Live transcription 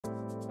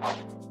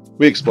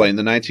We explain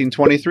the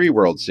 1923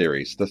 World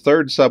Series, the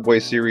third Subway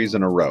Series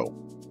in a row.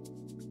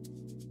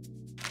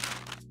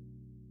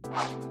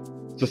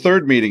 The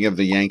third meeting of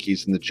the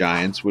Yankees and the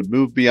Giants would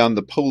move beyond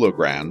the Polo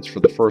Grounds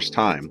for the first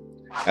time,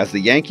 as the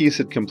Yankees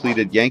had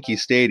completed Yankee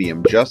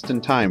Stadium just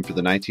in time for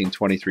the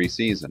 1923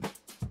 season.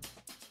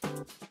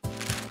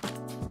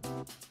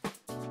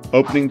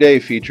 Opening day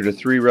featured a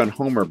 3-run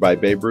homer by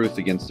Babe Ruth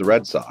against the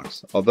Red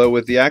Sox, although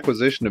with the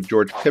acquisition of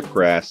George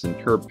Pipgrass and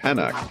Herb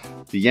Pennock,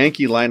 the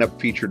Yankee lineup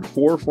featured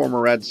 4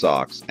 former Red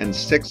Sox and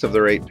 6 of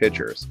their 8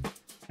 pitchers,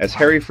 as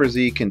Harry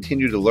Frazee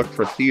continued to look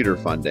for theater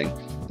funding,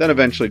 then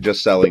eventually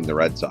just selling the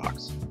Red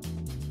Sox.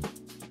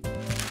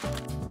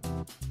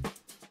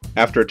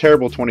 After a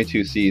terrible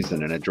 22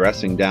 season and a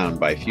dressing down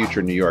by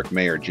future New York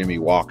Mayor Jimmy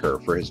Walker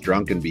for his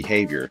drunken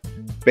behavior,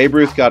 Babe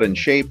Ruth got in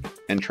shape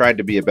and tried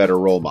to be a better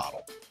role model.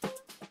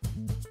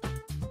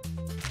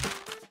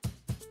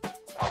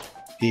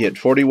 He hit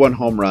 41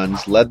 home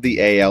runs, led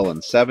the AL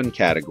in 7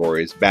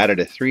 categories, batted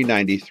a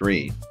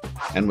 .393,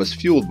 and was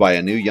fueled by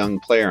a new young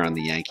player on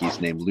the Yankees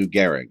named Lou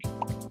Gehrig.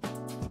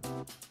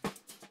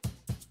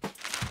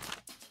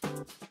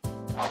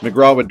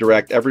 McGraw would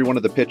direct every one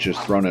of the pitches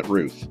thrown at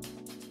Ruth.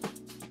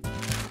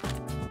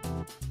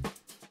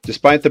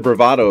 Despite the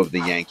bravado of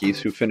the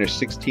Yankees, who finished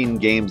 16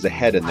 games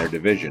ahead in their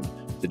division,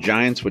 the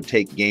Giants would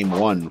take Game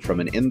 1 from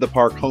an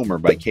in-the-park homer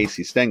by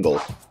Casey Stengel,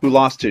 who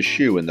lost his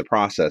shoe in the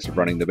process of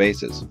running the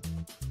bases.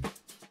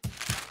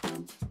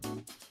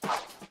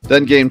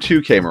 Then Game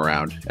 2 came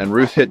around, and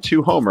Ruth hit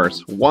 2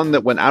 homers, one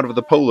that went out of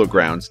the Polo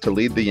Grounds to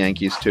lead the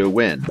Yankees to a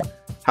win.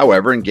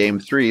 However, in Game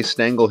 3,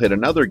 Stengel hit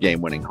another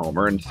game-winning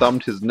homer and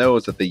thumbed his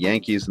nose at the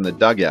Yankees in the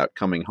dugout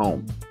coming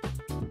home.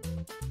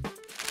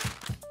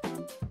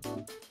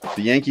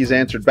 The Yankees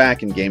answered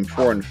back in Game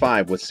 4 and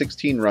 5 with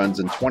 16 runs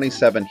and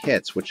 27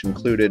 hits, which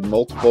included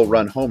multiple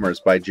run homers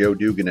by Joe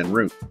Dugan and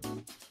Ruth.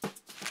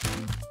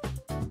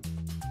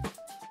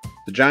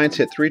 The Giants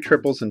hit 3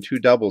 triples and 2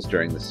 doubles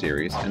during the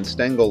series, and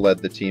Stengel led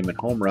the team in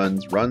home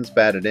runs, runs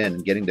batted in,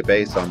 and getting to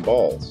base on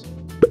balls.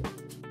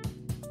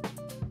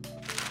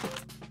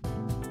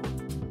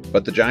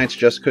 But the Giants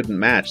just couldn't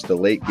match the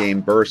late-game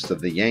bursts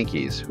of the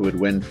Yankees, who would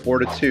win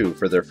 4-2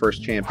 for their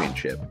first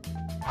championship.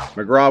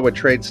 McGraw would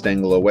trade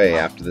Stengel away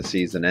after the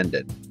season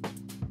ended.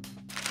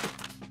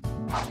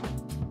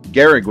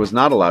 Gehrig was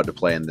not allowed to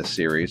play in this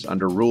series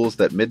under rules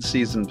that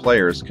mid-season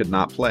players could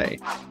not play.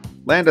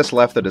 Landis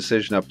left the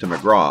decision up to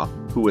McGraw,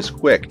 who was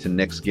quick to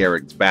nix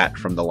Gehrig's bat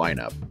from the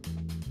lineup.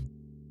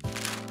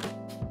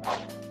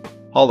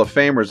 Hall of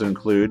Famers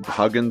include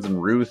Huggins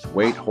and Ruth,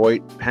 Waite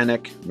Hoyt,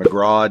 Pennock,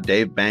 McGraw,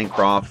 Dave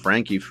Bancroft,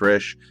 Frankie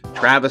Frisch,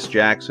 Travis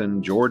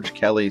Jackson, George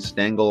Kelly,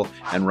 Stengel,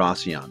 and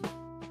Ross Young.